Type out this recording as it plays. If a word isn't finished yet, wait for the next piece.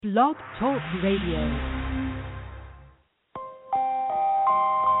Blog Talk Radio.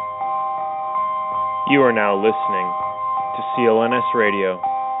 You are now listening to CLNS Radio,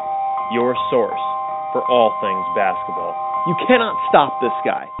 your source for all things basketball. You cannot stop this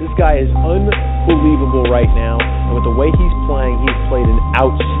guy. This guy is unbelievable right now, and with the way he's playing, he's played an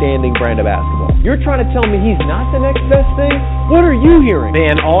outstanding brand of basketball. You're trying to tell me he's not the next best thing? What are you hearing?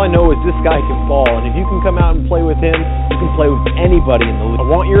 Man, all I know is this guy can ball, and if you can come out and play with him, you can play with anybody in the league. I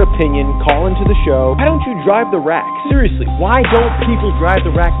want your opinion. Call into the show. Why don't you drive the rack? Seriously, why don't people drive the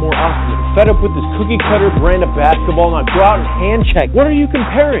rack more often? I'm fed up with this cookie-cutter brand of basketball. Now go out and hand check. What are you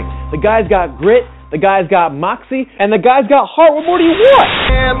comparing? The guy's got grit. The guy's got moxie, and the guy's got heart. What more do you want?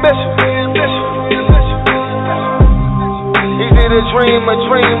 Ambition. Easy to dream a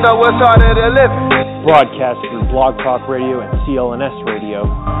dream, though it's harder to live. Broadcast through Blog Talk Radio and CLNS Radio.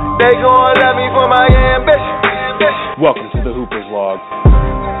 They gon' love me for my ambition. Welcome to the Hooper's Log.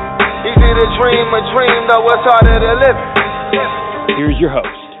 Easy to dream a dream, though it's harder to live. Here's your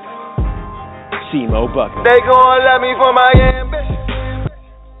host, Cmo Buckets. They gon' love me for my ambition.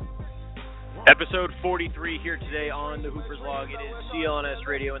 Episode 43 here today on the Hooper's Log. It is CLNS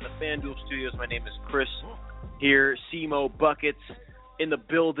Radio in the FanDuel Studios. My name is Chris here. Cmo Buckets in the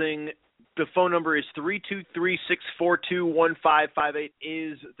building. The phone number is 323-642-1558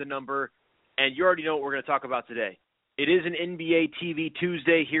 is the number. And you already know what we're going to talk about today. It is an NBA TV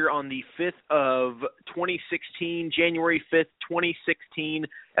Tuesday here on the 5th of 2016, January 5th, 2016,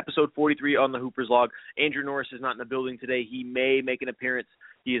 episode 43 on the Hooper's Log. Andrew Norris is not in the building today. He may make an appearance.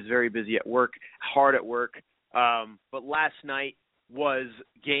 He is very busy at work, hard at work. But last night was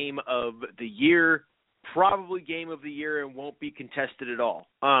game of the year, probably game of the year, and won't be contested at all.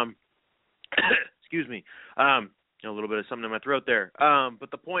 Excuse me. A little bit of something in my throat there. But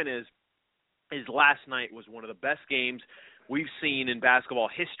the point is last night was one of the best games we've seen in basketball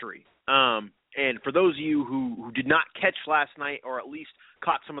history. And for those of you who did not catch last night, or at least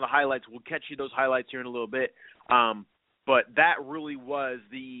caught some of the highlights, we'll catch you those highlights here in a little bit. But that really was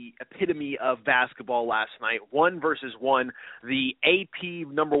the epitome of basketball last night. 1 versus 1. The AP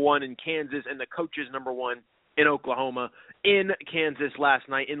number 1 in Kansas and the coaches number 1 in Oklahoma in Kansas last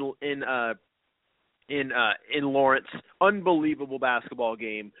night in Lawrence. Unbelievable basketball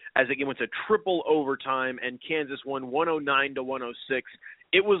game as it went to triple overtime and Kansas won 109-106.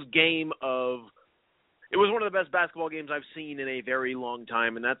 It was one of the best basketball games I've seen in a very long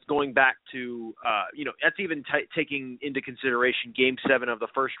time, and that's going back to, that's even taking into consideration Game 7 of the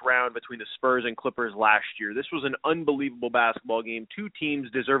first round between the Spurs and Clippers last year. This was an unbelievable basketball game. Two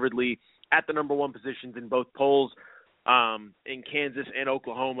teams deservedly at the number 1 positions in both polls in Kansas and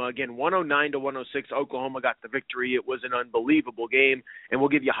Oklahoma. Again, 109-106, Oklahoma got the victory. It was an unbelievable game, and we'll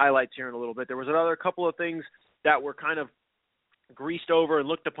give you highlights here in a little bit. There was another couple of things that were kind of greased over and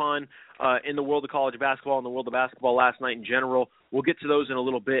looked upon in the world of college basketball and the world of basketball last night in general. We'll get to those in a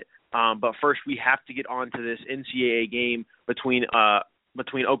little bit, but first we have to get on to this NCAA game between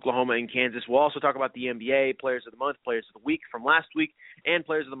Oklahoma and Kansas. We'll also talk about the NBA, Players of the Month, Players of the Week from last week, and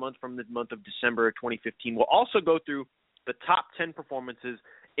Players of the Month from the month of December 2015. We'll also go through the top 10 performances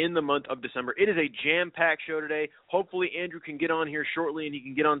in the month of December. It is a jam-packed show today. Hopefully Andrew can get on here shortly and he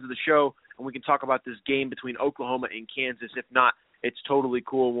can get onto the show and we can talk about this game between Oklahoma and Kansas. If not, it's totally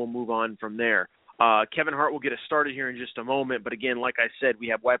cool. We'll move on from there. Kevin Hart will get us started here in just a moment. But again, like I said, we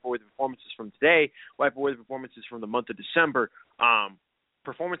have wipe away the performances from today, wipe away the performances from the month of December,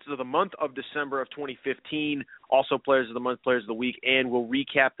 performances of the month of December of 2015, also Players of the Month, Players of the Week, and we'll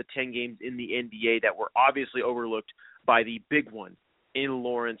recap the 10 games in the NBA that were obviously overlooked by the big one in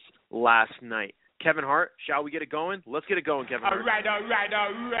Lawrence last night. Kevin Hart, shall we get it going? Let's get it going, Kevin Hart. All right.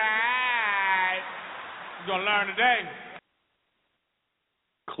 You're going to learn today.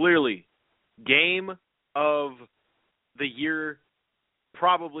 Clearly, game of the year,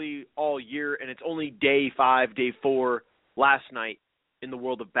 probably all year, and it's only day 5, day 4 last night in the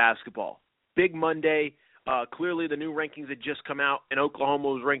world of basketball. Big Monday. Clearly, the new rankings had just come out, and Oklahoma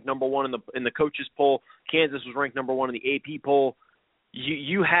was ranked number 1 in the coaches poll. Kansas was ranked number 1 in the AP poll.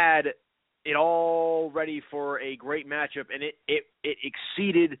 You had it all ready for a great matchup, and it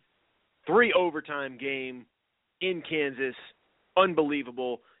exceeded 3 overtime game in Kansas.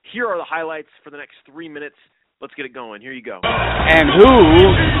 Unbelievable. Here are the highlights for the next 3 minutes. Let's get it going. Here you go. And who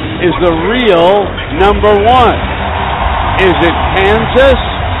is the real number 1? Is it Kansas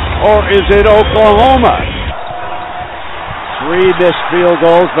or is it Oklahoma? 3 missed field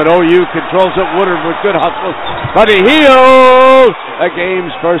goals, but OU controls it. Woodard with good hustle. But he heals the game's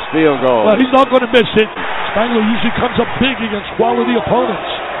first field goal. Well, he's not going to miss it. Spangler usually comes up big against quality opponents.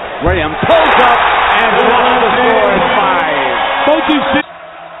 Graham pulls up and one on the score is 5. Both these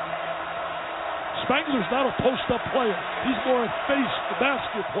Spangler's not a post-up player. He's more a face the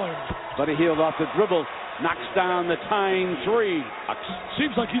basket player. Buddy Hield off the dribble, knocks down the tying three.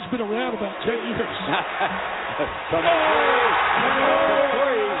 Seems like he's been around about 10 years. From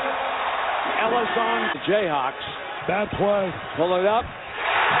three. Ellis on the Jayhawks. Bad play. Pull it up.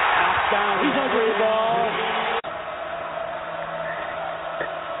 Knock down the three ball.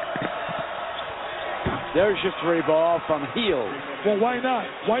 There's your three ball from Hield. Well, why not?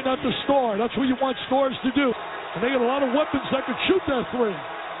 Why not the Star? That's what you want stars to do. And they got a lot of weapons that could shoot that three.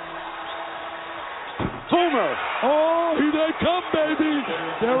 Boomer. Oh, here they come, baby.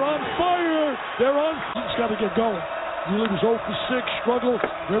 They're on fire. He's got to get going. Wheeler was 0 for 6, struggled.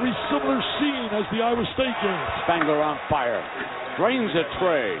 Very similar scene as the Iowa State game. Spangler on fire. Drains a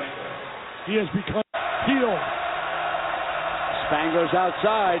tray. He has become Hield. Spangler's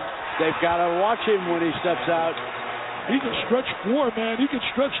outside. They've got to watch him when he steps out. He can stretch floor, man. He can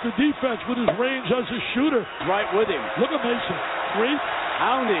stretch the defense with his range as a shooter. Right with him. Look at Mason. Three.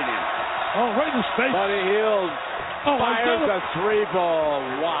 Pounding him. Oh, right in his face. Buddy Hield fires a three ball.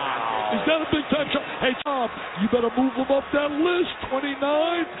 Wow. Is that a big time shot? Hey, Tom, you better move him up that list. 29.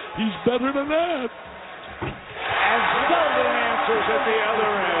 He's better than that. And Sullivan answers at the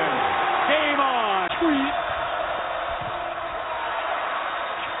other end. Game on. Sweet.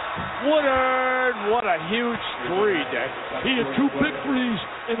 Woodard, what a huge three, Dick. He had 2 big threes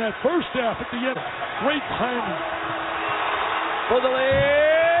in that first half at the end. Great timing. For the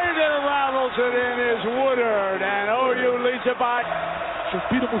lead, and rattles it in is Woodard, and OU leads it by. Should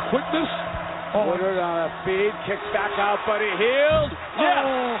beat him with quickness. Oh. Woodard on a feed, kicks back out, Buddy Hield. Yes.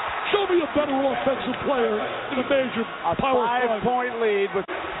 Oh, show me a better offensive player in a major power 5-point lead.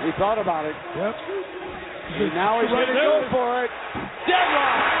 He thought about it. Yep. And now he's going to go for it.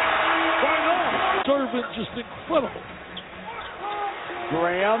 Deadlock. Why not? Serving just incredible.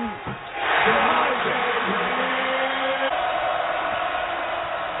 Graham.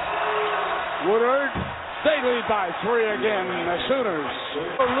 Woodard. They lead by 3 again, the Sooners.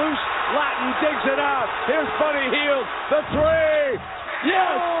 Loose. Latin digs it out. Here's Buddy Hield. The three.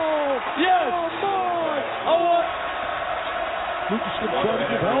 Yes. Oh, yes. Oh, my. Oh, what? Lucas going to try to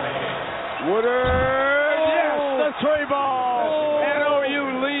give help. Woodard. Oh. Yes. The three ball. Oh. And OU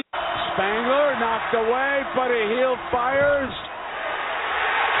leads. Spangler knocked away. Buddy Hield fires.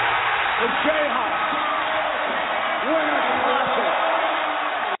 The Jayhawks win the Classic.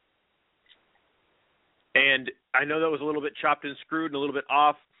 And I know that was a little bit chopped and screwed and a little bit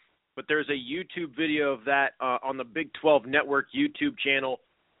off, but there's a YouTube video of that on the Big 12 Network YouTube channel.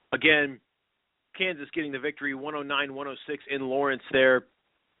 Again, Kansas getting the victory 109-106 in Lawrence there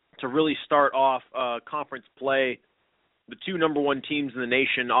to really start off conference play. The 2 number 1 teams in the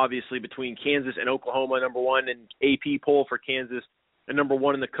nation, obviously, between Kansas and Oklahoma, number 1 in AP poll for Kansas and number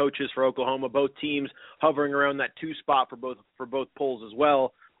 1 in the coaches for Oklahoma. Both teams hovering around that 2 spot for both polls as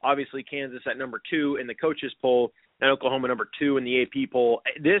well. Obviously, Kansas at number 2 in the coaches poll and Oklahoma number 2 in the AP poll.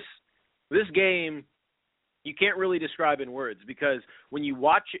 This game, you can't really describe in words because when you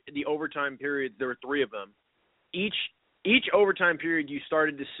watch the overtime periods, there were 3 of them. Each overtime period, you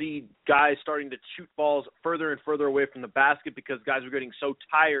started to see guys starting to shoot balls further and further away from the basket because guys were getting so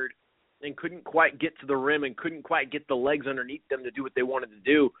tired and couldn't quite get to the rim and couldn't quite get the legs underneath them to do what they wanted to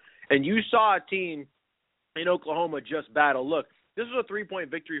do. And you saw a team in Oklahoma just battle. Look, this was a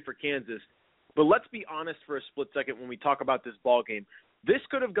 3-point victory for Kansas, but let's be honest for a split second when we talk about this ball game. This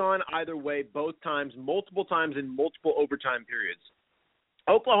could have gone either way both times, multiple times in multiple overtime periods.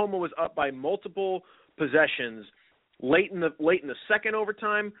 Oklahoma was up by multiple possessions late in the second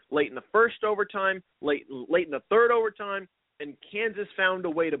overtime, late in the first overtime, late in the third overtime, and Kansas found a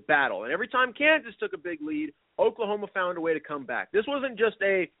way to battle. And every time Kansas took a big lead, Oklahoma found a way to come back. This wasn't just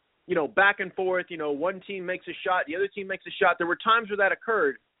a back and forth, one team makes a shot, the other team makes a shot. There were times where that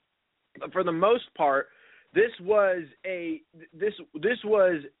occurred, but for the most part, this was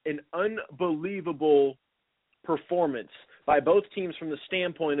an unbelievable performance by both teams from the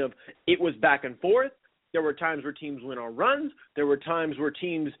standpoint of it was back and forth. There were times where teams went on runs. There were times where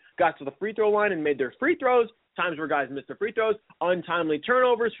teams got to the free throw line and made their free throws, times where guys missed their free throws, untimely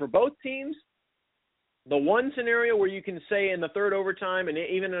turnovers for both teams. The one scenario where you can say in the third overtime and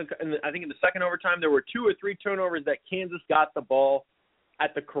even I think in the second overtime, there were 2 or 3 turnovers that Kansas got the ball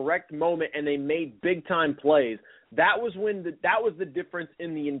at the correct moment and they made big-time plays. That was the difference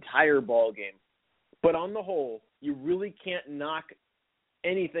in the entire ball game. But on the whole, you really can't knock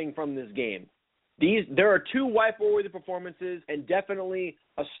anything from this game. There are 2 wipe-worthy performances and definitely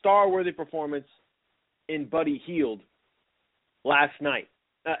a star-worthy performance in Buddy Hield last night.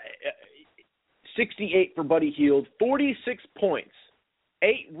 68 for Buddy Hield, 46 points,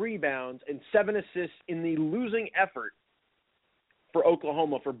 8 rebounds, and 7 assists in the losing effort for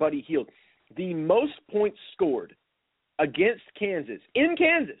Oklahoma for Buddy Hield. The most points scored against Kansas, in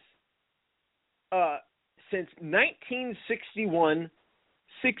Kansas, since 1961-62,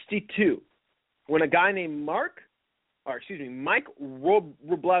 when a guy named Mike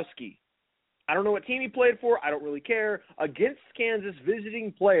Wroblewski, I don't know what team he played for, I don't really care, against Kansas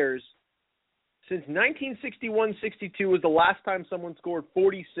visiting players, since 1961-62 was the last time someone scored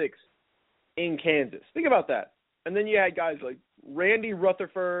 46 in Kansas. Think about that. And then you had guys like Randy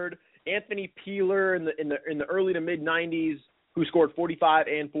Rutherford, Anthony Peeler in the early to mid 90s who scored 45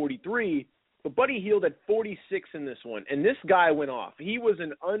 and 43. But Buddy Hield had 46 in this one, and this guy went off. He was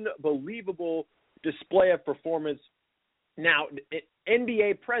an unbelievable display of performance. Now,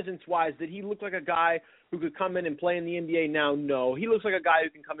 NBA presence-wise, did he look like a guy who could come in and play in the NBA now? No. He looks like a guy who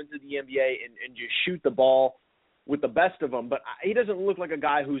can come into the NBA and just shoot the ball with the best of them, but he doesn't look like a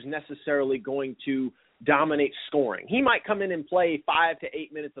guy who's necessarily going to dominate scoring. He might come in and play 5 to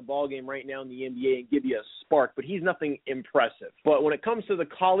 8 minutes a ball game right now in the NBA and give you a spark, but he's nothing impressive. But when it comes to the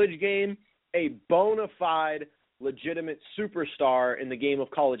college game, a bona fide, legitimate superstar in the game of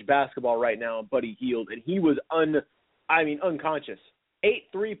college basketball right now, Buddy Hield, and he was unconscious.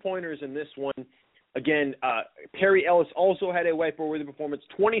 8 3-pointers in this one. Again, Perry Ellis also had a wiper-worthy performance,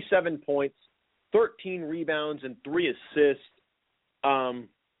 27 points, 13 rebounds, and 3 assists.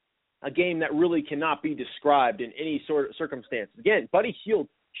 A game that really cannot be described in any sort of circumstance. Again, Buddy Hield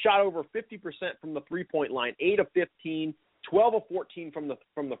shot over 50% from the three-point line, 8 of 15, 12 of 14 from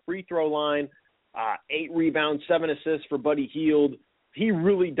the free throw line, 8 rebounds, 7 assists for Buddy Hield. He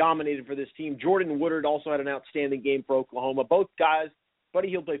really dominated for this team. Jordan Woodard also had an outstanding game for Oklahoma. Both guys, Buddy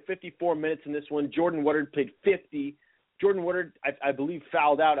Hield played 54 minutes in this one. Jordan Woodard played 50. Jordan Woodard, I believe,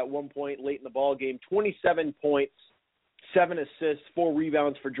 fouled out at one point late in the ball game. 27 points, 7 assists, 4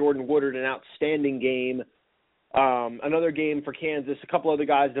 rebounds for Jordan Woodard, an outstanding game. Another game for Kansas. A couple other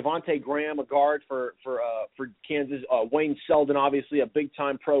guys. Devontae Graham, a guard for Kansas. Wayne Selden, obviously a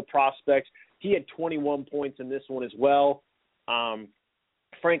big-time pro prospect. He had 21 points in this one as well.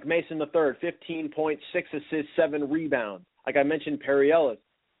 Frank Mason III, 15 points, 6 assists, 7 rebounds. Like I mentioned, Perry Ellis.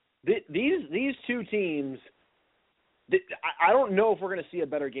 These two teams, I don't know if we're going to see a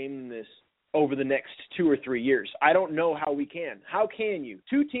better game than this over the next 2 or 3 years. I don't know how we can. How can you?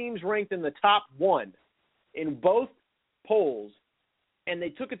 2 teams ranked in the top 1 in both polls, and they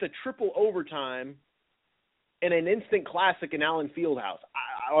took it to triple overtime in an instant classic in Allen Fieldhouse.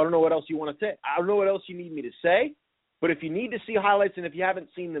 I don't know what else you want to say. I don't know what else you need me to say, but if you need to see highlights and if you haven't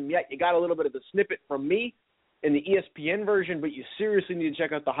seen them yet, you got a little bit of the snippet from me in the ESPN version, but you seriously need to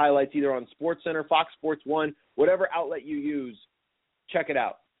check out the highlights either on SportsCenter, Fox Sports 1, whatever outlet you use. Check it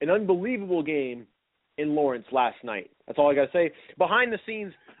out. An unbelievable game in Lawrence last night. That's all I got to say. Behind the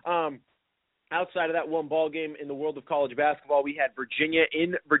scenes, outside of that one ball game in the world of college basketball, we had Virginia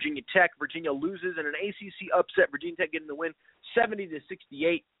in Virginia Tech. Virginia loses in an ACC upset. Virginia Tech getting the win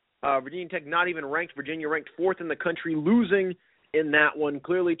 70-68. Virginia Tech not even ranked. Virginia ranked 4th in the country, losing in that one.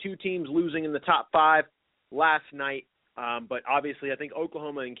 Clearly 2 teams losing in the top 5 last night. But obviously I think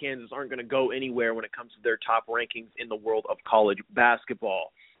Oklahoma and Kansas aren't going to go anywhere when it comes to their top rankings in the world of college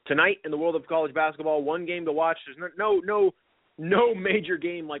basketball. Tonight in the world of college basketball, one game to watch. There's no major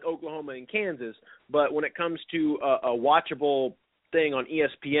game like Oklahoma and Kansas, but when it comes to a watchable thing on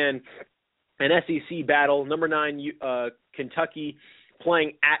ESPN, an SEC battle, number 9 Kentucky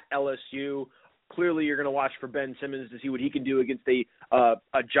playing at LSU. Clearly you're going to watch for Ben Simmons to see what he can do against a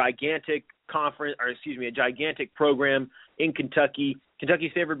gigantic a gigantic program in Kentucky.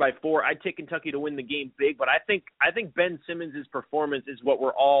 Kentucky's favored by 4. I'd take Kentucky to win the game big, but I think Ben Simmons' performance is what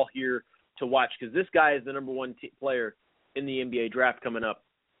we're all here to watch because this guy is the number 1 player in the NBA draft coming up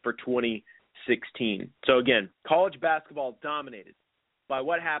for 2016. So again, college basketball dominated by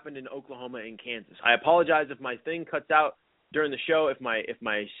what happened in Oklahoma and Kansas. I apologize if my thing cuts out during the show, if my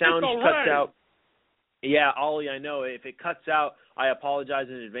sound cuts out. Yeah, Ollie, I know. If it cuts out, I apologize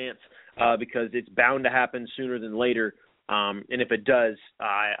in advance because it's bound to happen sooner than later. And if it does,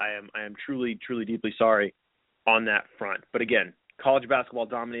 I am truly, truly deeply sorry on that front. But again, college basketball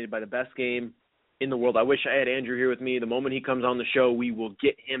dominated by the best game in the world. I wish I had Andrew here with me. The moment he comes on the show, we will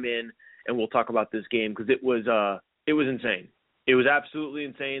get him in and we'll talk about this game because it was insane. It was absolutely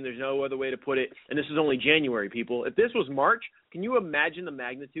insane. There's no other way to put it. And this is only January, people. If this was March, can you imagine the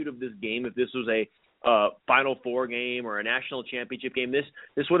magnitude of this game if this was a Final Four game or a national championship game?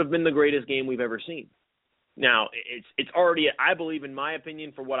 This would have been the greatest game we've ever seen. Now, it's already, I believe, in my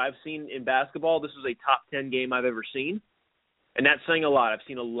opinion, for what I've seen in basketball, this is a top 10 game I've ever seen. And that's saying a lot. I've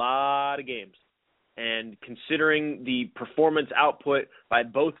seen a lot of games. And considering the performance output by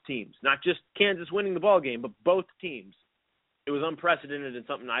both teams, not just Kansas winning the ball game, but both teams, it was unprecedented and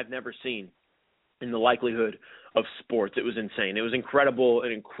something I've never seen in the likelihood of sports. It was insane. It was incredible,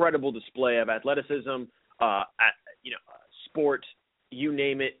 an incredible display of athleticism, sport, you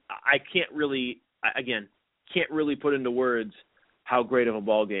name it. I can't really put into words how great of a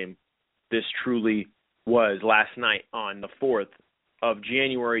ball game this truly was last night on the 4th of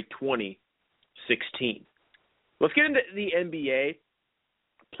January 2016. Let's get into the NBA.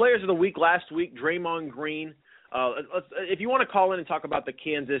 Players of the week last week, Draymond Green. If you want to call in and talk about the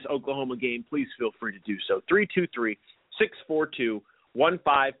Kansas-Oklahoma game, please feel free to do so. 323-642-1558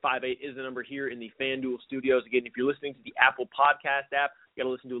 is the number here in the FanDuel studios. Again, if you're listening to the Apple Podcast app, you got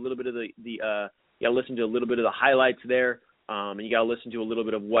to listen to a little bit of the highlights there, and you got to listen to a little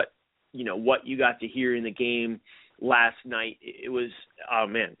bit of what you got to hear in the game last night. It was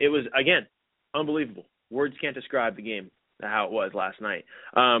again unbelievable. Words can't describe the game, how it was last night.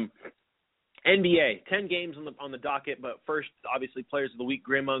 NBA, 10 games on the docket, but first, obviously, players of the week,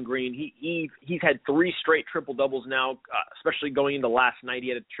 Draymond Green. He's had 3 straight triple-doubles now, especially going into last night. He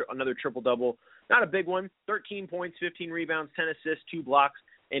had another triple-double. Not a big one, 13 points, 15 rebounds, 10 assists, 2 blocks,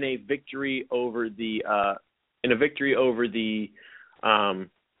 in a victory over the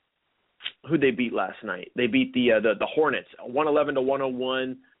who'd they beat last night? They beat the Hornets,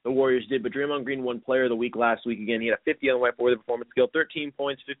 111-101. The Warriors did, but Draymond Green won Player of the Week last week again. He had a 50 on the Whiteboard performance scale, 13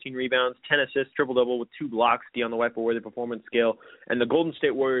 points, 15 rebounds, 10 assists, triple-double with 2 blocks on the Whiteboard performance scale. And the Golden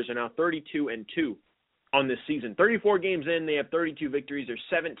State Warriors are now 32-2 on this season. 34 games in, they have 32 victories. They're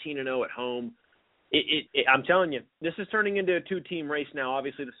 17-0 at home. I'm telling you, this is turning into a 2-team race now.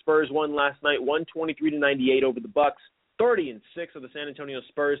 Obviously, the Spurs won last night, 123-98 over the Bucks. 30-6 of the San Antonio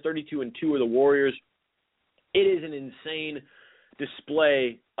Spurs, 32-2 of the Warriors. It is an insane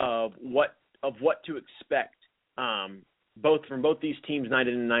display of what to expect, from both these teams night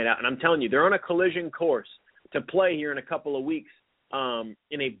in and night out. And I'm telling you, they're on a collision course to play here in a couple of weeks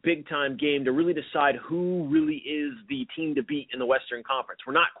in a big-time game to really decide who really is the team to beat in the Western Conference.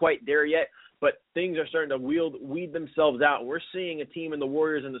 We're not quite there yet, but things are starting to weed themselves out. We're seeing a team in the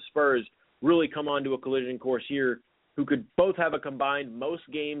Warriors and the Spurs really come onto a collision course here who could both have a combined most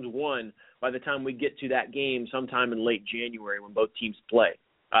games won by the time we get to that game sometime in late January when both teams play.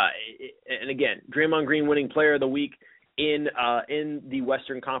 And again, Draymond Green winning Player of the Week in the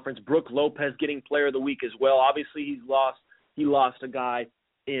Western Conference. Brook Lopez getting Player of the Week as well. Obviously, he lost a guy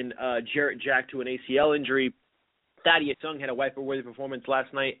in Jarrett Jack to an ACL injury. Thaddeus Young had a wiper-worthy performance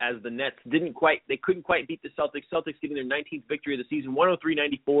last night as the Nets couldn't quite beat the Celtics. Celtics getting their 19th victory of the season,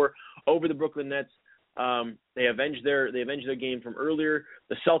 103-94 over the Brooklyn Nets. They avenged their game from earlier.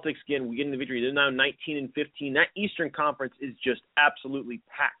 The Celtics, again, we get in the victory. They're now 19-15. That Eastern Conference is just absolutely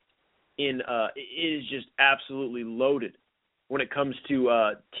packed. It is just absolutely loaded when it comes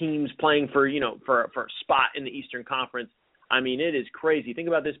to teams playing for a spot in the Eastern Conference. I mean, it is crazy. Think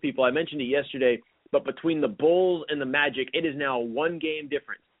about this, people. I mentioned it yesterday, but between the Bulls and the Magic, it is now a 1-game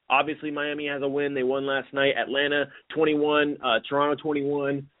difference. Obviously, Miami has a win. They won last night. Atlanta 21, Toronto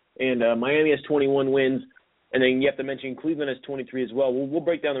 21. And Miami has 21 wins, and then you have to mention Cleveland has 23 as well. We'll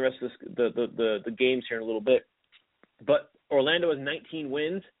break down the rest of the games here in a little bit. But Orlando has 19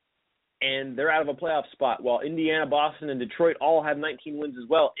 wins, and they're out of a playoff spot, while Indiana, Boston, and Detroit all have 19 wins as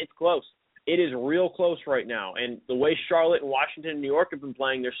well. It's close. It is real close right now. And the way Charlotte and Washington and New York have been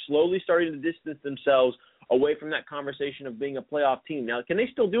playing, they're slowly starting to distance themselves away from that conversation of being a playoff team. Now, can they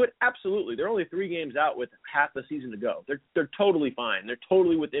still do it? Absolutely. They're only 3 games out with half the season to go. They're totally fine. They're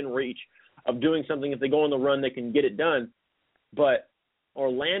totally within reach of doing something. If they go on the run, they can get it done. But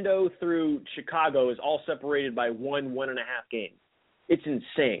Orlando through Chicago is all separated by 1.5 games. It's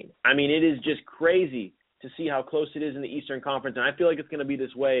insane. I mean, it is just crazy to see how close it is in the Eastern Conference, and I feel like it's going to be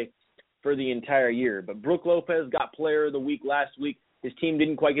this way for the entire year. But Brook Lopez got Player of the Week last week. His team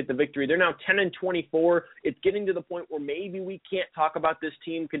didn't quite get the victory. They're now 10-24. It's getting to the point where maybe we can't talk about this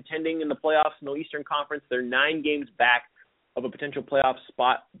team contending in the playoffs in the Eastern Conference. They're 9 games back of a potential playoff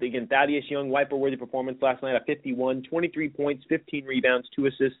spot. Again, Thaddeus Young, wiper-worthy performance last night at 51, 23 points, 15 rebounds, 2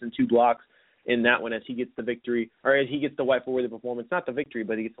 assists, and 2 blocks in that one as he gets the victory, or as he gets the wiper-worthy performance. Not the victory,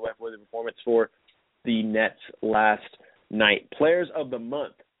 but he gets the wiper-worthy performance for the Nets last night. Players of the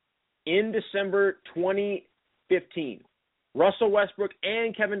month. In December 2015, Russell Westbrook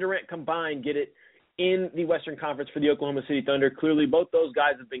and Kevin Durant combined get it in the Western Conference for the Oklahoma City Thunder. Clearly, both those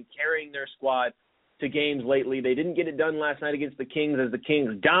guys have been carrying their squad to games lately. They didn't get it done last night against the Kings as the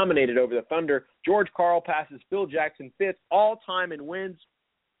Kings dominated over the Thunder. George Karl passes Phil Jackson 5th all-time in wins.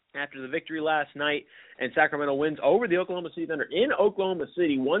 after the victory last night, and Sacramento wins over the Oklahoma City Thunder in Oklahoma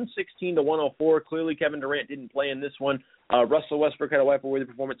City, 116-104. Clearly, Kevin Durant didn't play in this one. Russell Westbrook had a wiper-worthy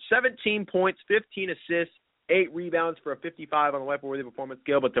performance, 17 points, 15 assists, 8 rebounds for a 55 on the wiper-worthy performance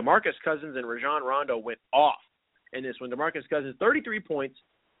scale. But DeMarcus Cousins and Rajon Rondo went off in this one. DeMarcus Cousins, 33 points,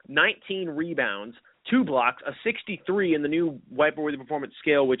 19 rebounds, 2 blocks, a 63 in the new wiper-worthy performance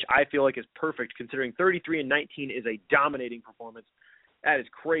scale, which I feel like is perfect considering 33 and 19 is a dominating performance. That is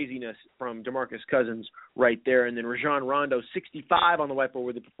craziness from DeMarcus Cousins right there. And then Rajon Rondo, 65 on the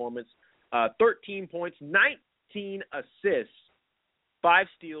wiper-worthy performance, 13 points, 19 assists, 5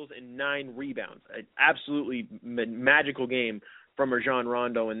 steals, and 9 rebounds. An absolutely magical game from Rajon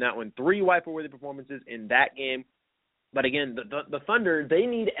Rondo in that one. 3 wiper-worthy performances in that game. But again, the Thunder, they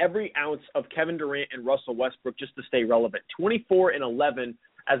need every ounce of Kevin Durant and Russell Westbrook just to stay relevant. 24-11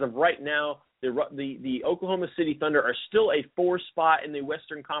 as of right now. The Oklahoma City Thunder are still a 4 spot in the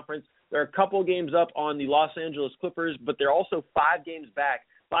Western Conference. They're a couple games up on the Los Angeles Clippers, but they're also 5.5 games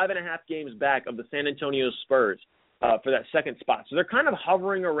back of the San Antonio Spurs for that second spot. So they're kind of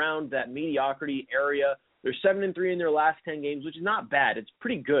hovering around that mediocrity area. They're 7-3 in their last 10 games, which is not bad. It's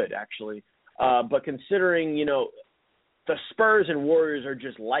pretty good, actually. But considering, the Spurs and Warriors are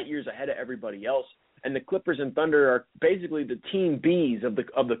just light years ahead of everybody else, and the Clippers and Thunder are basically the team Bs of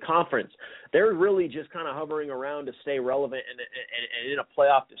the conference. They're really just kind of hovering around to stay relevant and in a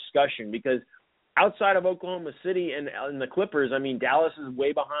playoff discussion, because outside of Oklahoma City and the Clippers, I mean, Dallas is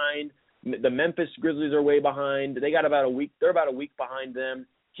way behind. The Memphis Grizzlies are way behind. They got about a week. They're about a week behind them.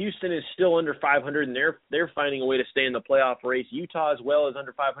 Houston is still under 500, and they're finding a way to stay in the playoff race. Utah as well is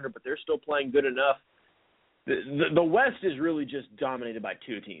under 500, but they're still playing good enough. The West is really just dominated by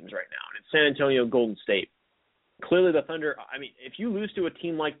 2 teams right now, and it's San Antonio, Golden State. Clearly, the Thunder. I mean, if you lose to a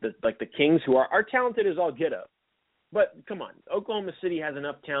team like the Kings, who are talented as all get up, but come on, Oklahoma City has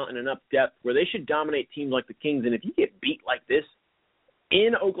enough talent and enough depth where they should dominate teams like the Kings. And if you get beat like this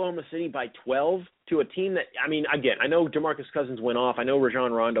in Oklahoma City by 12 to a team that, I mean, again, I know DeMarcus Cousins went off, I know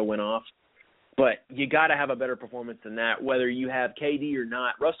Rajon Rondo went off, but you got to have a better performance than that, whether you have KD or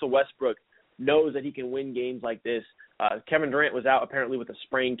not. Russell Westbrook knows that he can win games like this. Kevin Durant was out apparently with a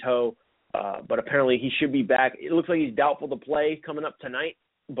sprained toe, but apparently he should be back. It looks like he's doubtful to play coming up tonight,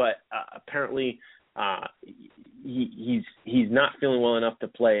 but apparently he's not feeling well enough to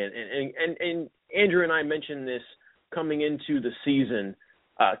play. And Andrew and I mentioned this coming into the season.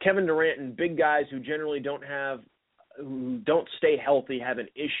 Kevin Durant and big guys who generally don't stay healthy have an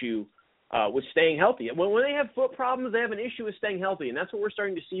issue with staying healthy. When they have foot problems, they have an issue with staying healthy, and that's what we're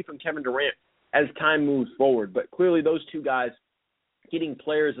starting to see from Kevin Durant as time moves forward. But clearly those 2 guys getting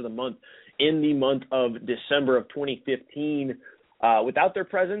players of the month in the month of December of 2015, without their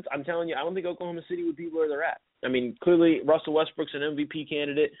presence, I'm telling you, I don't think Oklahoma City would be where they're at. I mean, clearly Russell Westbrook's an MVP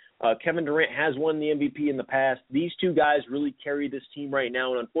candidate. Kevin Durant has won the MVP in the past. These 2 guys really carry this team right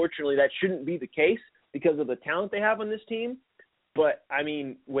now, and unfortunately that shouldn't be the case because of the talent they have on this team. But, I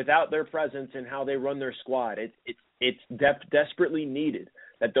mean, without their presence and how they run their squad, it's desperately needed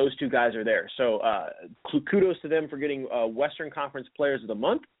that those 2 guys are there. So kudos to them for getting Western Conference Players of the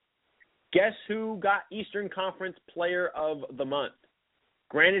Month. Guess who got Eastern Conference Player of the Month?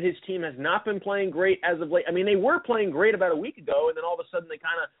 Granted, his team has not been playing great as of late. I mean, they were playing great about a week ago, and then all of a sudden they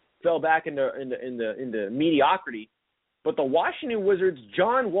kind of fell back into mediocrity. But the Washington Wizards'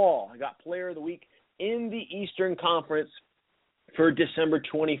 John Wall got Player of the Week in the Eastern Conference for December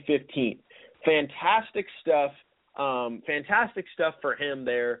 2015. Fantastic stuff. Fantastic stuff for him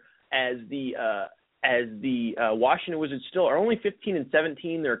there as the Washington Wizards still are only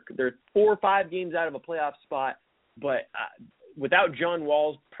 15-17. They're 4 or 5 games out of a playoff spot, but without John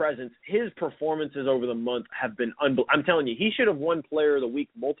Wall's presence, his performances over the month have been I'm telling you, he should have won Player of the Week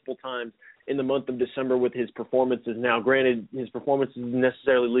multiple times in the month of December with his performances. Now, granted, his performances didn't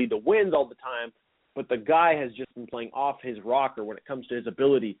necessarily lead to wins all the time, but the guy has just been playing off his rocker when it comes to his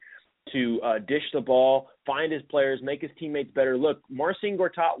ability to dish the ball, find his players, make his teammates better. Look, Marcin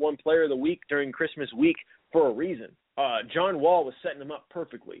Gortat won Player of the Week during Christmas week for a reason. John Wall was setting him up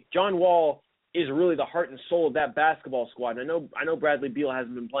perfectly. John Wall is really the heart and soul of that basketball squad. And I know Bradley Beal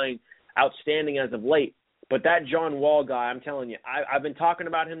hasn't been playing outstanding as of late, but that John Wall guy, I'm telling you, I've been talking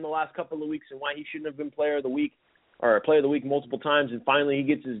about him the last couple of weeks and why he shouldn't have been Player of the Week or Player of the Week multiple times, and finally he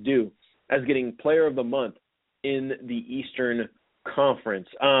gets his due as getting Player of the Month in the Eastern Conference.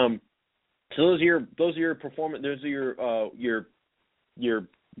 So those are your performance. Those are your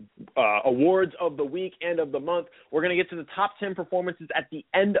awards of the week and of the month. We're going to get to the top 10 performances at the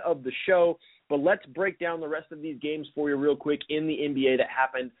end of the show, but let's break down the rest of these games for you real quick in the NBA that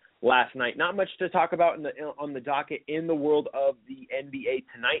happened last night. Not much to talk about on the docket in the world of the NBA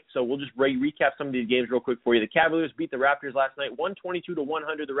tonight, so we'll just recap some of these games real quick for you. The Cavaliers beat the Raptors last night,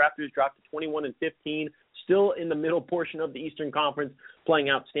 122-100. The Raptors dropped to 21-15, still in the middle portion of the Eastern Conference, playing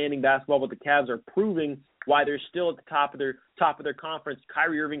outstanding basketball, but the Cavs are proving why they're still at the top of their conference.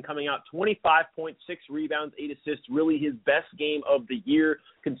 Kyrie Irving coming out 25.6 rebounds, 8 assists, really his best game of the year,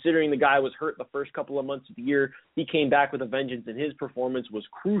 considering the guy was hurt the first couple of months of the year. He came back with a vengeance, and his performance was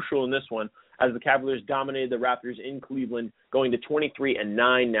crucial in this one as the Cavaliers dominated the Raptors in Cleveland, going to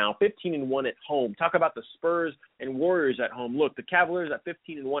 23-9 now, 15-1 at home. Talk about the Spurs and Warriors at home. Look, the Cavaliers at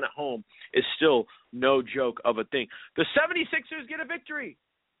 15-1 at home is still no joke of a thing. The 76ers get a victory.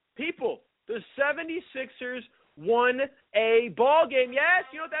 People, the 76ers won a ball game. Yes,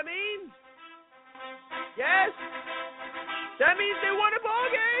 you know what that means? Yes, that means they won a ball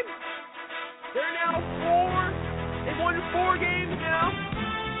game. They're now they've won 4 games now.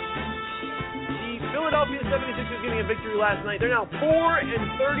 The Philadelphia 76ers getting a victory last night. They're now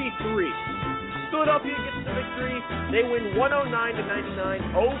 4-33. Philadelphia gets the victory. They win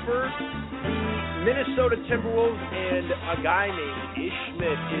 109-99 over the Minnesota Timberwolves, and a guy named Ish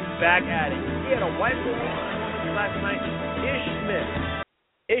Smith is back at it. He had a wiper-worthy last night.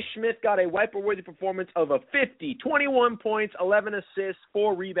 Ish Smith got a wiper-worthy performance of a 50, 21 points, 11 assists,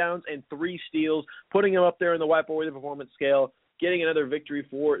 4 rebounds, and 3 steals, putting him up there in the wiper-worthy performance scale, getting another victory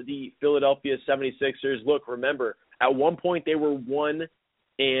for the Philadelphia 76ers. Look, remember, at one point they were 1-30.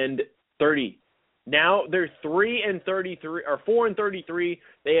 Now they're 3-33 or 4-33.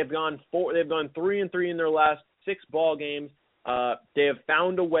 They have gone 3-3 in their last 6 ball games. They have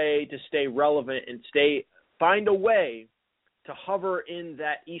found a way to stay relevant and find a way to hover in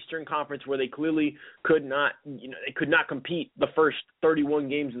that Eastern Conference where they clearly could not compete the first 31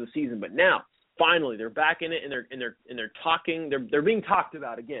 games of the season. But now, finally, they're back in it, and they're being talked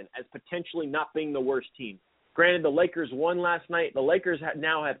about again as potentially not being the worst team. Granted, the Lakers won last night. The Lakers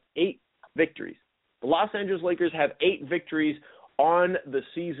now have 8 victories. The Los Angeles Lakers have 8 victories on the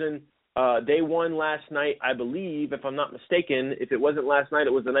season. They won last night, I believe, if I'm not mistaken. If it wasn't last night,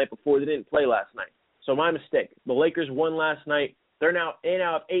 it was the night before. They didn't play last night. So my mistake. The Lakers won last night. They're now 8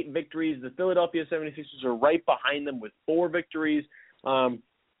 out of 8 victories. The Philadelphia 76ers are right behind them with 4 victories.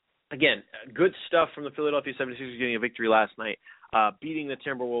 Again, good stuff from the Philadelphia 76ers getting a victory last night, beating the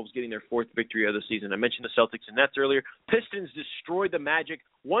Timberwolves, getting their 4th victory of the season. I mentioned the Celtics and Nets earlier. Pistons destroyed the Magic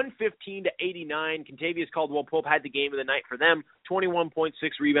 115-89. Kentavious Caldwell-Pope had the game of the night for them, 21.6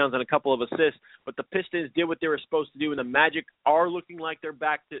 rebounds and a couple of assists. But the Pistons did what they were supposed to do, and the Magic are looking like they're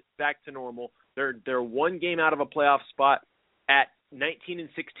back to normal. They're 1 game out of a playoff spot at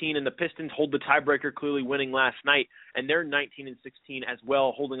 19-16, and the Pistons hold the tiebreaker, clearly winning last night, and they're 19-16 as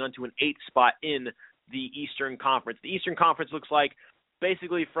well, holding on to an 8th spot in the Eastern Conference. The Eastern Conference looks like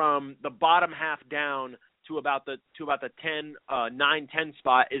basically from the bottom half down to about the 9-10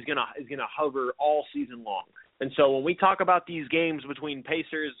 spot is gonna hover all season long. And so when we talk about these games between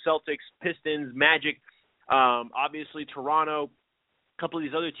Pacers, Celtics, Pistons, Magic, obviously Toronto, a couple of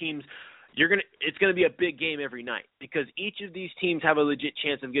these other teams, it's going to be a big game every night because each of these teams have a legit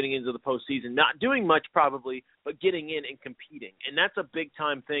chance of getting into the postseason, not doing much probably, but getting in and competing. And that's a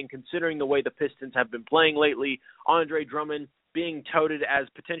big-time thing considering the way the Pistons have been playing lately. Andre Drummond being touted as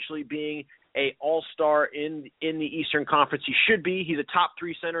potentially being an all-star in the Eastern Conference. He should be. He's a top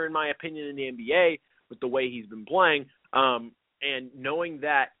 3 center, in my opinion, in the NBA with the way he's been playing. And knowing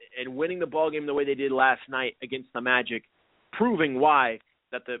that and winning the ballgame the way they did last night against the Magic, proving why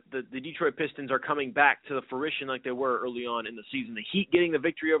that the Detroit Pistons are coming back to the fruition like they were early on in the season. The Heat getting the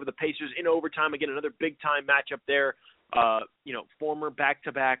victory over the Pacers in overtime. Again, another big-time matchup there. Former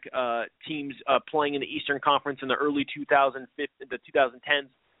back-to-back teams playing in the Eastern Conference in the early 2010s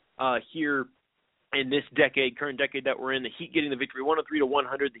here in this current decade that we're in. The Heat getting the victory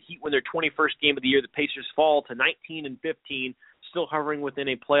 103-100. The Heat win their 21st game of the year. The Pacers fall to 19-15. Still hovering within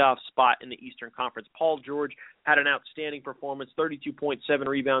a playoff spot in the Eastern Conference. Paul George had an outstanding performance, 32.7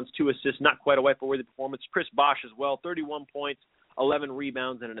 rebounds, 2 assists, not quite a wiper-worthy performance. Chris Bosh as well, 31 points, 11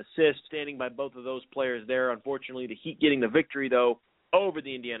 rebounds, and an assist, standing by both of those players there. Unfortunately, the Heat getting the victory, though, over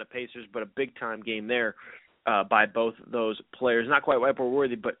the Indiana Pacers, but a big-time game there by both those players. Not quite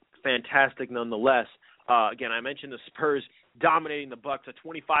wiper-worthy, but fantastic nonetheless. Again, I mentioned the Spurs dominating the Bucks, a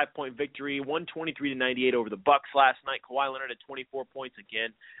 25-point victory, 123-98 over the Bucks last night. Kawhi Leonard had 24 points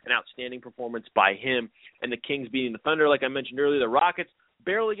again, an outstanding performance by him. And the Kings beating the Thunder, like I mentioned earlier. The Rockets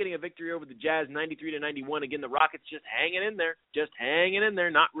barely getting a victory over the Jazz, 93-91. Again, the Rockets just hanging in there,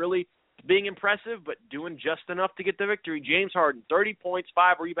 not really being impressive, but doing just enough to get the victory. James Harden, 30 points,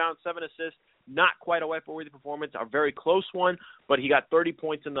 5 rebounds, 7 assists, not quite a wipe-worthy performance, a very close one, but he got 30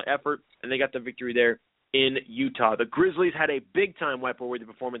 points in the effort, and they got the victory there in Utah. The Grizzlies had a big-time wipe-worthy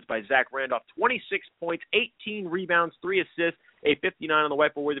performance by Zach Randolph, 26 points, 18 rebounds, 3 assists, a 59 on the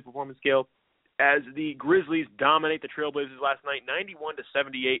wipe-worthy performance scale, as the Grizzlies dominate the Trailblazers last night,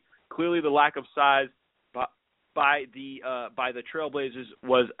 91-78. Clearly the lack of size by the Trailblazers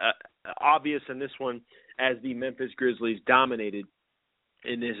was obvious in this one, as the Memphis Grizzlies dominated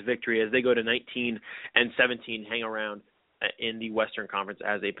in this victory as they go to 19-17, hang around in the Western Conference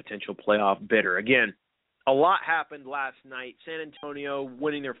as a potential playoff bidder. Again, a lot happened last night. San Antonio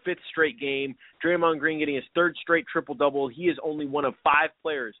winning their 5th straight game. Draymond Green getting his 3rd straight triple-double. He is only one of 5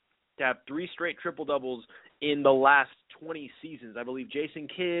 players to have 3 straight triple-doubles in the last 20 seasons. I believe Jason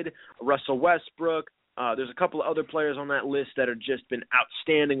Kidd, Russell Westbrook. There's a couple of other players on that list that have just been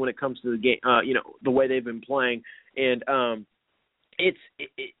outstanding when it comes to the game, the way they've been playing. And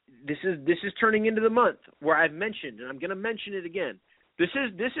this is turning into the month where I've mentioned, and I'm going to mention it again. This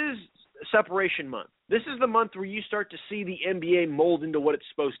is separation month. This is the month where you start to see the NBA mold into what it's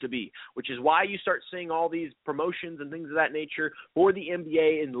supposed to be, which is why you start seeing all these promotions and things of that nature for the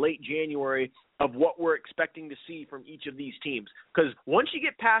NBA in late January of what we're expecting to see from each of these teams. Because once you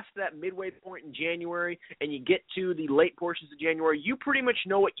get past that midway point in January and you get to the late portions of January, you pretty much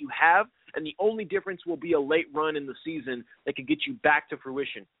know what you have, and the only difference will be a late run in the season that could get you back to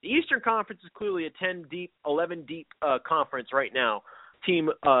fruition. The Eastern Conference is clearly a 10-deep, 11-deep conference right now.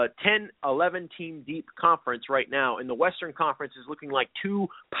 10-11 team deep conference right now, and the Western Conference is looking like 2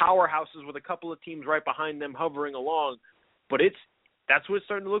 powerhouses with a couple of teams right behind them hovering along. But that's what it's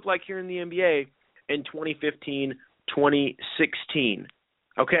starting to look like here in the NBA in 2015-2016.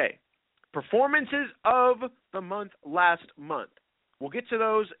 Okay, performances of the month last month. We'll get to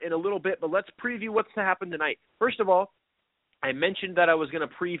those in a little bit, but let's preview what's to happen tonight. First of all, I mentioned that I was going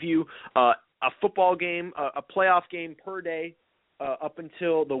to preview a football game, a playoff game per day, up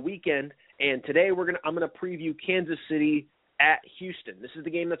until the weekend, and today I'm going to preview Kansas City at Houston. This is the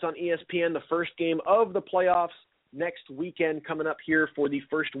game that's on ESPN, the first game of the playoffs next weekend, coming up here for the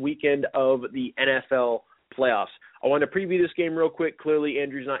first weekend of the NFL playoffs. I want to preview this game real quick. Clearly,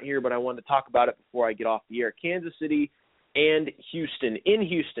 Andrew's not here, but I wanted to talk about it before I get off the air. Kansas City and Houston. In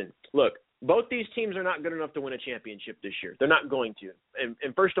Houston, look, both these teams are not good enough to win a championship this year. They're not going to. And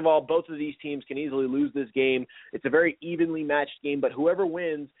first of all, both of these teams can easily lose this game. It's a very evenly matched game, but whoever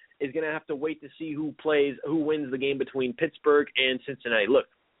wins is going to have to wait to see who wins the game between Pittsburgh and Cincinnati. Look,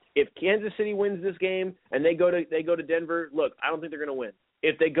 if Kansas City wins this game and they go to Denver, look, I don't think they're going to win.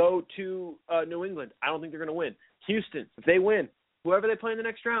 If they go to New England, I don't think they're going to win. Houston, if they win, whoever they play in the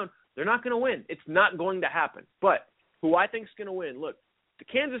next round, they're not going to win. It's not going to happen. But who I think is going to win, look,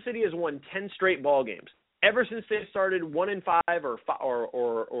 Kansas City has won 10 straight ball games ever since they started 1-5 or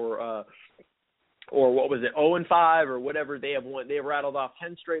what was it, 0-5 or whatever. They have won. They have rattled off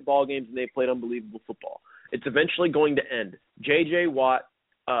 10 straight ball games and they've played unbelievable football. It's eventually going to end. J.J. Watt,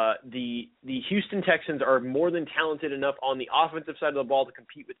 the Houston Texans are more than talented enough on the offensive side of the ball to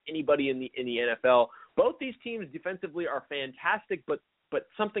compete with anybody in the NFL. Both these teams defensively are fantastic, but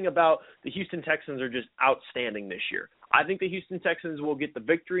something about the Houston Texans are just outstanding this year. I think the Houston Texans will get the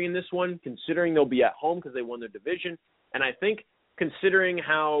victory in this one, considering they'll be at home because they won their division. And I think considering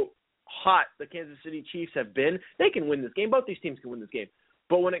how hot the Kansas City Chiefs have been, they can win this game. Both these teams can win this game.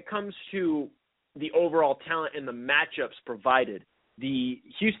 But when it comes to the overall talent and the matchups provided, the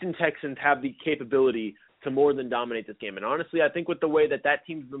Houston Texans have the capability to more than dominate this game. And honestly, I think with the way that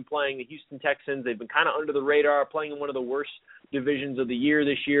team's been playing, the Houston Texans, they've been kind of under the radar, playing in one of the worst divisions of the year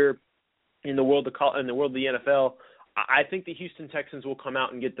this year in the world of the NFL. I think the Houston Texans will come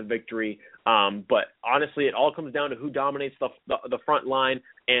out and get the victory. But honestly, it all comes down to who dominates the front line.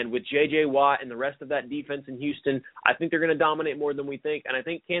 And with J.J. Watt and the rest of that defense in Houston, I think they're going to dominate more than we think. And I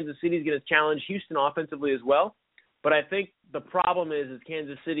think Kansas City is going to challenge Houston offensively as well. But I think the problem is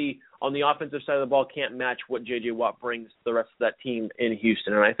Kansas City on the offensive side of the ball can't match what J.J. Watt brings to the rest of that team in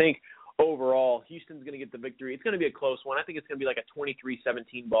Houston. And I think overall, Houston's going to get the victory. It's going to be a close one. I think it's going to be like a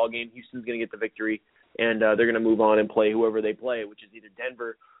 23-17 ball game. Houston's going to get the victory, and they're going to move on and play whoever they play, which is either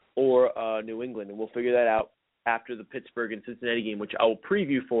Denver or New England. And we'll figure that out after the Pittsburgh and Cincinnati game, which I will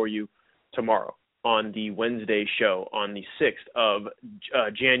preview for you tomorrow on the Wednesday show on the 6th of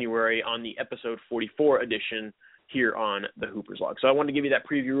January on the episode 44 edition here on the Hoopers Log. So I wanted to give you that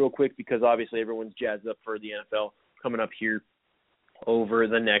preview real quick because obviously everyone's jazzed up for the NFL coming up here over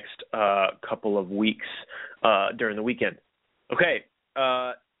the next couple of weeks during the weekend. Okay,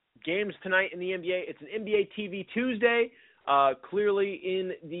 games tonight in the NBA. It's an NBA TV Tuesday. Clearly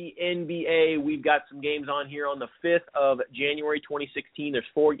in the NBA, we've got some games on here on the 5th of January 2016. There's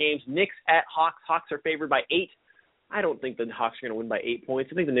 4 games. Knicks at Hawks. Hawks are favored by 8. I don't think the Hawks are going to win by 8 points.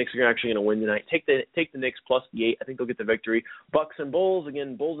 I think the Knicks are actually going to win tonight. Take the Knicks plus the 8. I think they'll get the victory. Bucks and Bulls.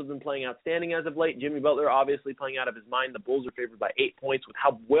 Again, Bulls have been playing outstanding as of late. Jimmy Butler obviously playing out of his mind. The Bulls are favored by 8 points. With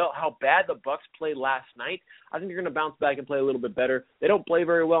how bad the Bucks played last night, I think they're going to bounce back and play a little bit better. They don't play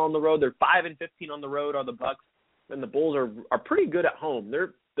very well on the road. They're 5-15 on the road on the Bucks, and the Bulls are pretty good at home.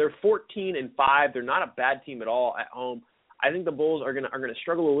 They're 14-5. They're not a bad team at all at home. I think the Bulls are going to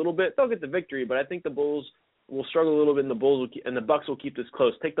struggle a little bit. They'll get the victory, but I think the Bulls will struggle a little bit, and the Bucks will keep this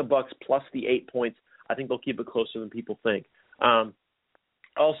close. Take the Bucks plus the 8 points. I think they'll keep it closer than people think.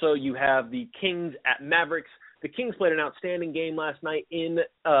 Also, you have the Kings at Mavericks. The Kings played an outstanding game last night in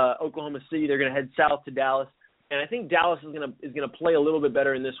Oklahoma City. They're going to head south to Dallas, and I think Dallas is going to play a little bit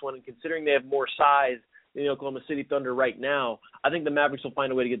better in this one. And considering they have more size than the Oklahoma City Thunder right now, I think the Mavericks will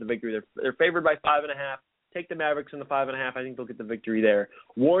find a way to get the victory. They're favored by 5.5. Take the Mavericks in the 5.5. I think they'll get the victory there.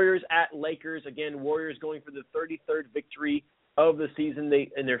 Warriors at Lakers. Again, Warriors going for the 33rd victory of the season.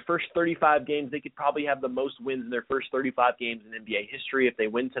 In their first 35 games, they could probably have the most wins in their first 35 games in NBA history if they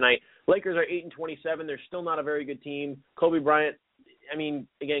win tonight. Lakers are 8-27. They're still not a very good team. Kobe Bryant,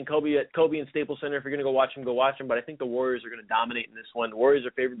 again, Kobe and Staples Center. If you're going to go watch him. But I think the Warriors are going to dominate in this one. The Warriors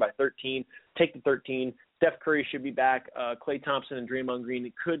are favored by 13. Take the 13. Steph Curry should be back. Klay Thompson and Draymond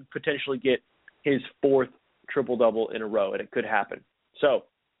Green could potentially get his 4th triple-double in a row, and it could happen. So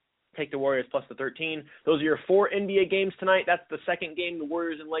take the Warriors plus the 13. Those are your 4 NBA games tonight. That's the second game, the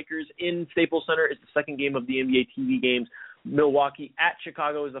Warriors and Lakers in Staples Center. It's the second game of the NBA TV games. Milwaukee at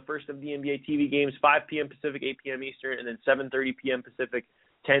Chicago is the first of the NBA TV games, 5 p.m. Pacific, 8 p.m. Eastern, and then 7:30 p.m. Pacific,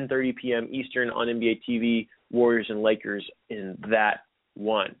 10:30 p.m. Eastern on NBA TV, Warriors and Lakers in that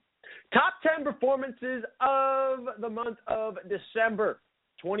one. Top 10 performances of the month of December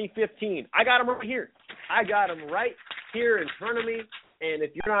 2015. I got them right here. In front of me. And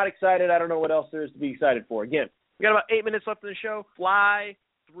if you're not excited, I don't know what else there is to be excited for. Again, we got about 8 minutes left in the show. Fly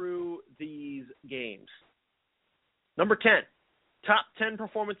through these games. Number 10, top 10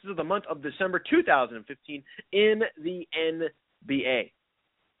 performances of the month of December 2015 in the NBA.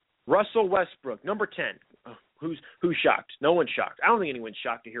 Russell Westbrook, number 10. Who's shocked? No one's shocked. I don't think anyone's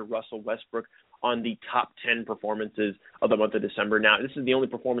shocked to hear Russell Westbrook on the top 10 performances of the month of December. Now, this is the only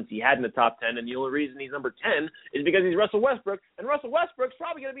performance he had in the top 10, and the only reason he's number 10 is because he's Russell Westbrook, and Russell Westbrook's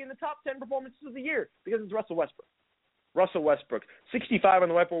probably going to be in the top 10 performances of the year because it's Russell Westbrook. Russell Westbrook, 65 on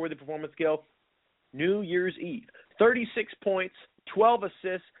the whiteboard-worthy performance scale. New Year's Eve, 36 points, 12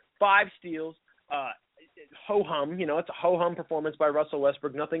 assists, 5 steals, ho-hum, it's a ho-hum performance by Russell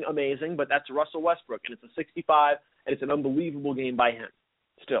Westbrook. Nothing amazing, but that's Russell Westbrook, and it's a 65, and it's an unbelievable game by him.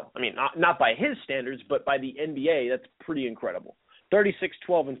 Still, not by his standards, but by the NBA, that's pretty incredible. 36,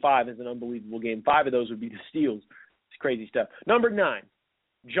 12, and 5 is an unbelievable game. 5 of those would be the steals. It's crazy stuff. Number 9,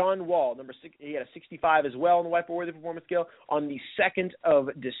 John Wall. Number 6, he had a 65 as well on the whiteboard-worthy performance scale. On the 2nd of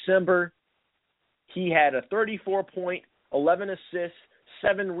December, he had a 34-point, 11 assists,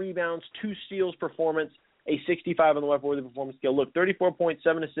 7 rebounds, 2 steals performance, a 65 on the whiteboard-worthy performance scale. Look, 34 points,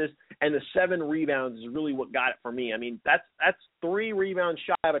 7 assists, and the 7 rebounds is really what got it for me. That's 3 rebounds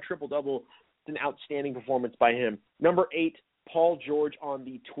shy of a triple-double. It's an outstanding performance by him. Number 8, Paul George on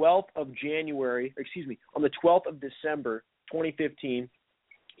the 12th of December, 2015.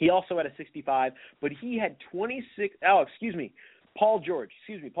 He also had a 65, but he had 26 – Paul George.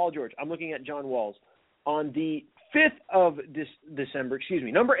 I'm looking at John Wall's. On the 5th of December,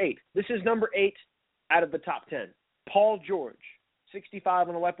 number 8. This is number 8 out of the top 10. Paul George, 65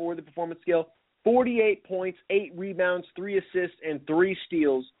 on the whiteboard-worthy performance scale, 48 points, 8 rebounds, 3 assists, and 3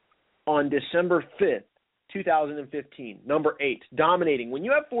 steals on December 5th, 2015. Number 8, dominating. When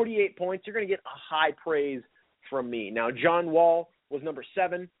you have 48 points, you're going to get a high praise from me. Now, John Wall was number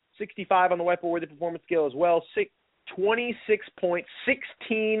 7, 65 on the whiteboard-worthy performance scale as well, 26 points,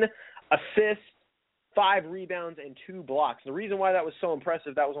 16 assists, 5 rebounds, and 2 blocks. The reason why that was so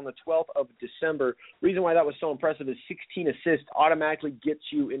impressive, that was on the 12th of December. The reason why that was so impressive is 16 assists automatically gets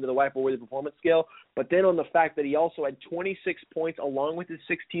you into the whiteboard-worthy performance scale. But then on the fact that he also had 26 points along with his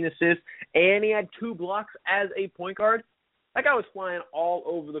 16 assists, and he had 2 blocks as a point guard, that guy was flying all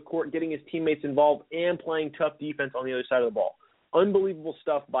over the court, getting his teammates involved and playing tough defense on the other side of the ball. Unbelievable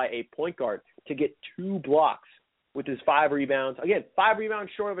stuff by a point guard to get 2 blocks with his 5 rebounds. Again, 5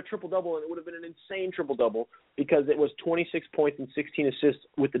 rebounds short of a triple-double, and it would have been an insane triple-double because it was 26 points and 16 assists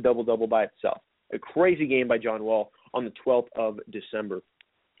with the double-double by itself. A crazy game by John Wall on the 12th of December.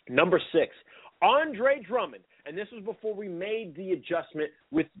 Number 6, Andre Drummond, and this was before we made the adjustment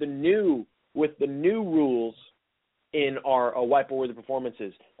with the new rules in our wipe-worthy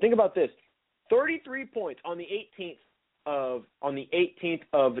performances. Think about this: 33 points on the 18th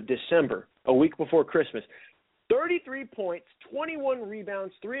of December, a week before Christmas. 33 points, 21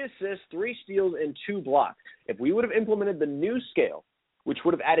 rebounds, 3 assists, 3 steals, and 2 blocks. If we would have implemented the new scale, which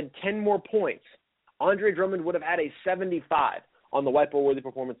would have added 10 more points, Andre Drummond would have had a 75 on the wipe-worthy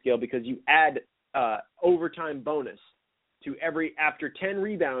performance scale, because you add overtime bonus to after 10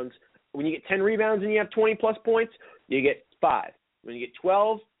 rebounds. When you get 10 rebounds and you have 20-plus points, you get 5. When you get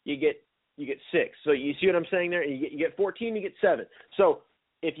 12, you get 6. So you see what I'm saying there? You get 14, you get 7. So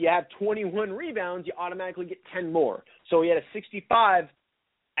if you have 21 rebounds, you automatically get 10 more. So he had a 65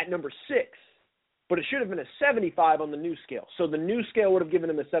 at number 6, but it should have been a 75 on the new scale. So the new scale would have given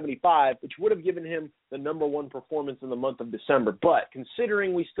him a 75, which would have given him the number 1 performance in the month of December. But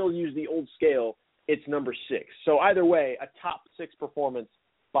considering we still use the old scale, it's number 6. So either way, a top 6 performance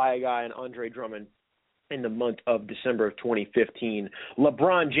by a guy in Andre Drummond in the month of December of 2015.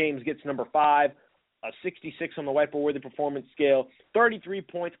 LeBron James gets number 5, a 66 on the wipe-worthy performance scale, 33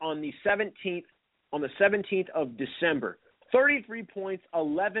 points on the 17th of December. 33 points,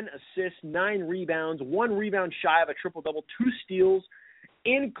 11 assists, 9 rebounds, 1 rebound shy of a triple-double, 2 steals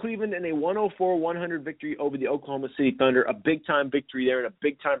in Cleveland in a 104-100 victory over the Oklahoma City Thunder. A big-time victory there and a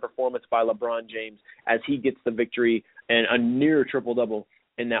big-time performance by LeBron James as he gets the victory and a near triple-double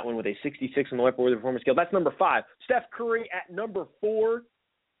in that one with a 66 on the wipe-worthy performance scale. That's number 5. Steph Curry at number 4,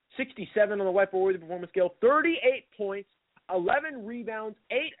 67 on the wipe-worthy performance scale, 38 points, 11 rebounds,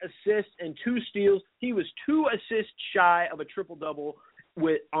 8 assists, and 2 steals. He was 2 assists shy of a triple-double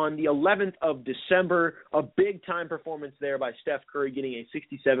on the 11th of December. A big-time performance there by Steph Curry, getting a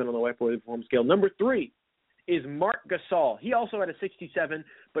 67 on the wipe-worthy performance scale. Number 3 is Marc Gasol. He also had a 67,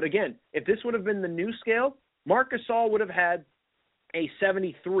 but again, if this would have been the new scale, Marc Gasol would have had a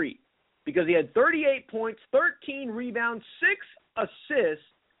 73 because he had 38 points, 13 rebounds, 6 assists,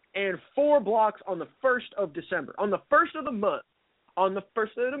 and 4 blocks on the 1st of December. On the 1st of the month,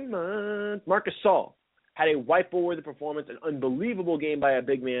 Marc Gasol had a wipe-worthy performance, an unbelievable game by a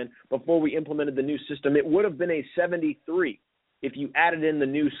big man. Before we implemented the new system, it would have been a 73 if you added in the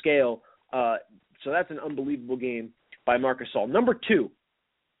new scale. So that's an unbelievable game by Marc Gasol. Number 2,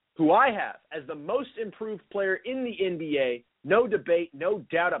 who I have as the most improved player in the NBA, no debate, no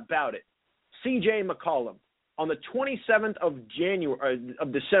doubt about it, CJ McCollum. On the 27th of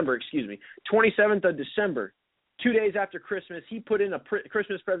December, 27th of December, 2 days after Christmas, he put in a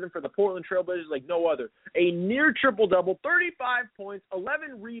Christmas present for the Portland Trailblazers like no other. A near triple-double, 35 points,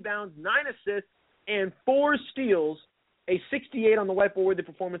 11 rebounds, 9 assists, and 4 steals, a 68 on the wipe-worthy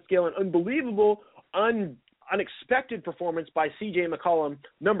performance scale, an unbelievable, unexpected performance by C.J. McCollum.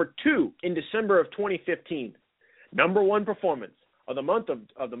 Number 2 in December of 2015. Number 1 performance of the month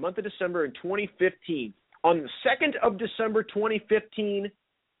of December in 2015. On the 2nd of December 2015,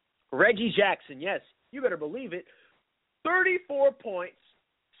 Reggie Jackson, yes, you better believe it, 34 points,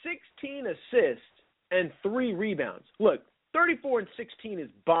 16 assists, and 3 rebounds. Look, 34 and 16 is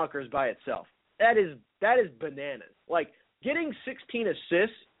bonkers by itself. That is bananas. Like, getting 16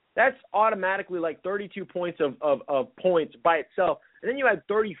 assists, that's automatically like 32 points of points by itself. And then you add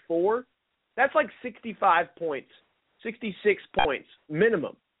 34, that's like 65 points, 66 points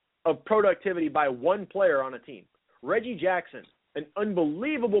minimum of productivity by one player on a team. Reggie Jackson, an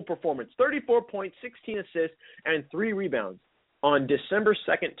unbelievable performance, 34 points, 16 assists, and 3 rebounds on December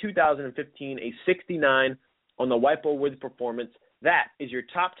 2nd, 2015, a 69 on the wipe-worthy performance. That is your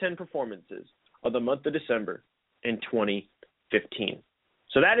top 10 performances of the month of December in 2015.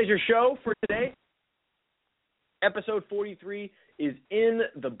 So that is your show for today. Episode 43 is in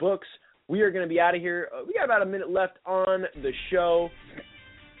the books. We are going to be out of here. We got about a minute left on the show.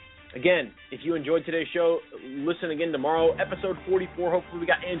 Again, if you enjoyed today's show, listen again tomorrow, episode 44. Hopefully we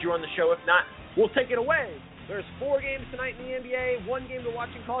got Andrew on the show. If not, we'll take it away. There's 4 games tonight in the NBA, 1 game to watch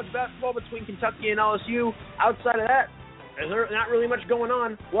in college basketball between Kentucky and LSU. Outside of that, there's not really much going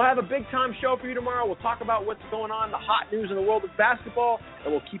on. We'll have a big-time show for you tomorrow. We'll talk about what's going on, the hot news in the world of basketball,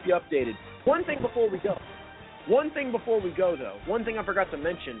 and we'll keep you updated. One thing before we go, though, one thing I forgot to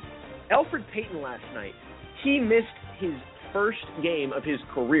mention, Elfrid Payton last night, he missed his first game of his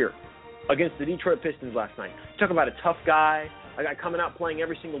career against the Detroit Pistons last night. Talk about a tough guy, a guy coming out playing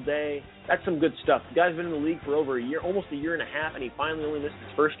every single day. That's some good stuff. The guy's been in the league for over a year, almost a year and a half, and he finally only missed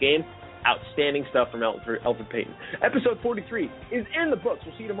his first game. Outstanding stuff from Elfrid Payton. Episode 43 is in the books.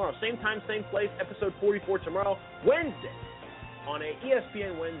 We'll see you tomorrow. Same time, same place. Episode 44 tomorrow, Wednesday, on a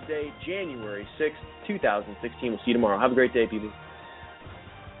ESPN Wednesday, January 6th, 2016. We'll see you tomorrow. Have a great day, people.